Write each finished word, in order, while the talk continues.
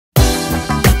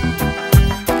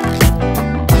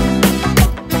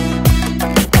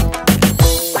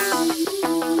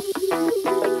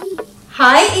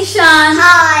Hi Ishaan.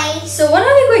 Hi. So what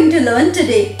are we going to learn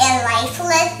today? A life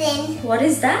lesson. What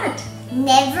is that?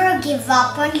 Never give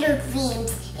up on your dreams.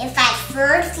 If at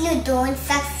first you don't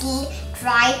succeed,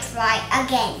 try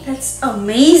again. That's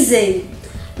amazing.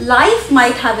 Life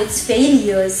might have its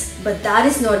failures, but that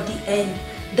is not the end.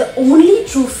 The only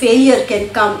true failure can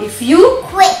come if you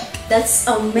quit. That's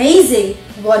amazing.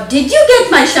 What did you get,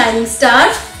 my shining star?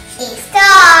 A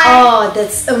star. Oh,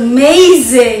 that's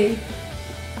amazing.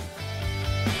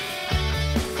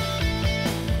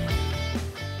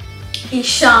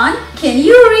 Ishaan, can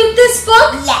you read this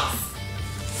book? Yes.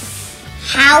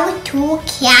 How to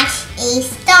catch a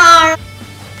star.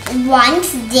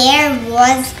 Once there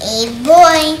was a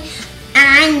boy,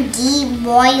 and the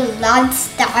boy loved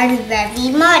stars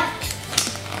very much.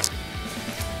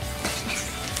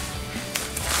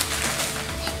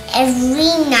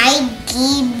 Every night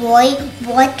the boy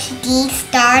watched the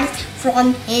stars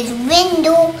from his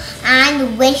window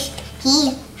and wished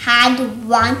he had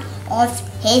one of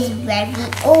his very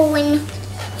own.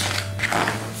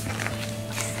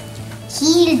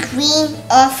 He dreamed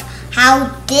of how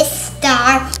this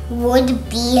star would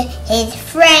be his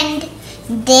friend.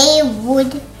 They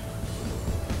would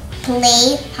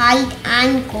play hide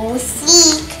and go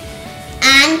seek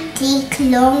and take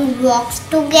long walks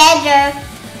together.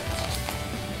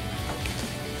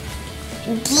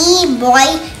 The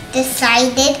boy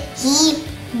decided he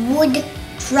would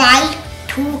try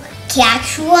to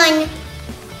catch one.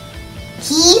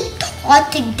 He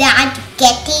thought that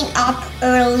getting up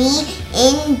early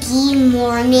in the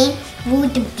morning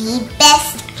would be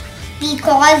best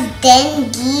because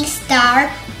then the star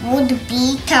would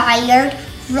be tired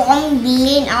from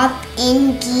being up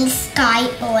in the sky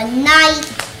all night.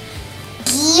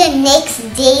 The next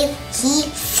day he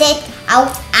set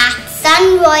out at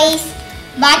sunrise,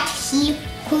 but he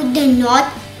could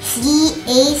not see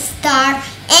a star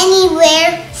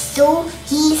anywhere, so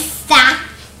he sat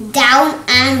down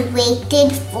and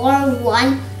waited for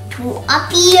one to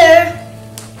appear.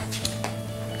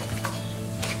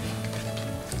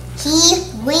 He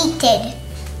waited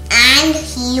and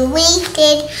he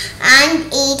waited and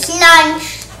ate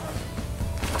lunch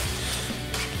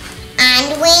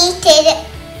and waited,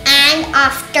 and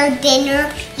after dinner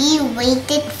he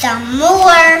waited some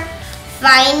more.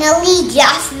 Finally,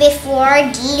 just before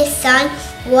the sun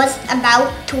was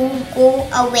about to go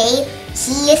away,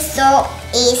 he saw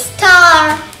a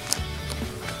star.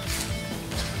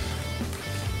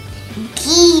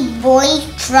 The boy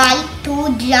tried to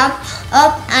jump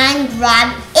up and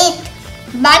grab it,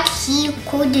 but he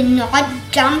could not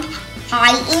jump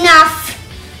high enough.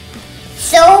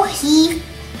 So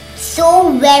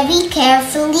very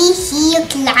carefully he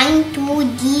climbed to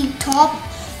the top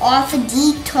of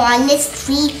the tallest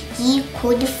tree he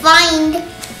could find,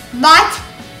 but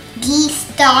the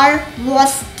star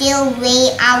was still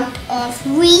way out of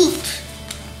reach.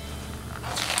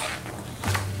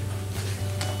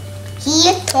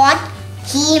 He thought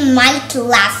he might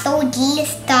lasso the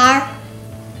star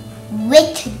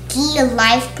with the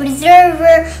life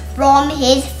preserver from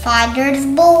his father's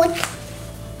boat,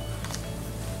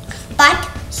 but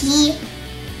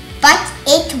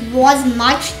it was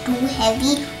much too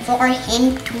heavy for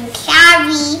him to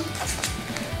carry.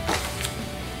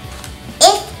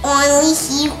 If only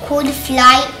he could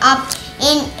fly up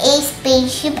in a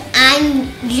spaceship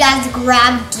and just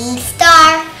grab the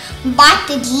star, but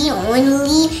the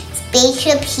only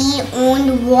spaceship he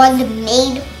owned was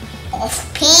made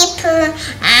of paper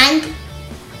and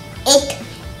it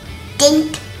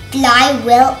didn't fly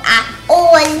well at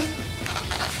all.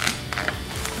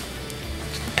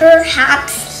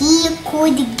 Perhaps he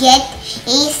could get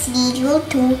a seagull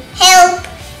to help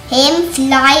him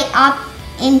fly up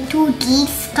into the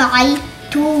sky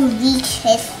to reach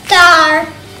his star.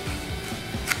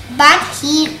 But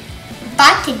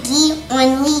the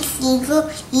only seagull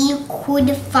he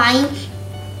could find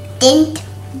didn't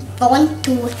want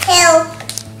to help.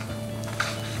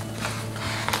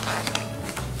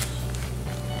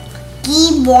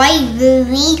 The boy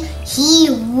worried he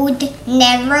would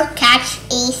never catch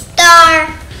a star.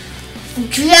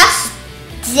 Just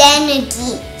then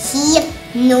he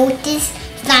noticed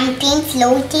something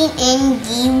floating in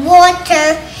the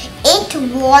water. It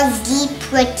was the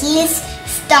prettiest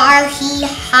star he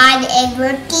had ever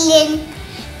seen.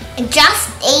 Just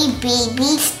a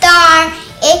baby star.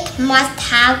 It must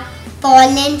have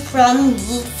fallen from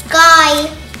the sky.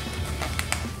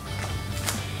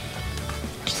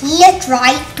 He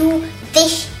tried to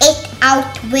fish it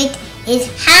out with his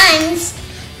hands,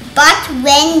 but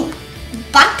when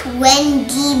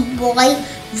the boy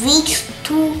reached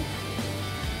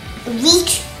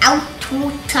out to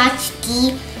to touch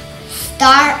the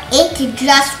star, it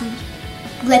just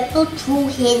rippled through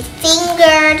his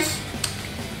fingers.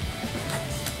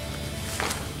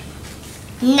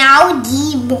 Now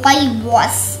the boy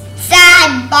was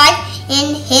sad, but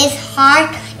in his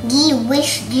heart the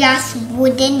wish just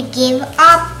wouldn't give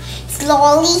up.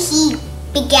 Slowly he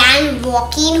began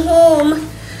walking home,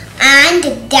 and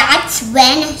that's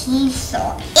when he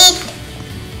saw it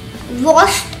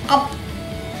washed up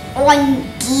on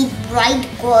the bright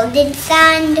golden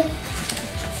sand.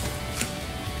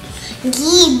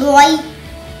 The boy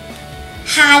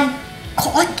had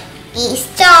caught a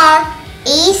star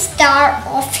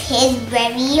of his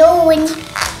very own.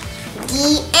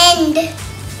 The end.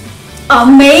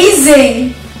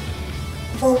 Amazing!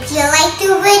 Hope you liked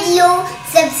the video.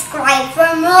 Subscribe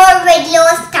for more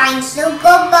videos. Thank you.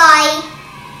 Goodbye.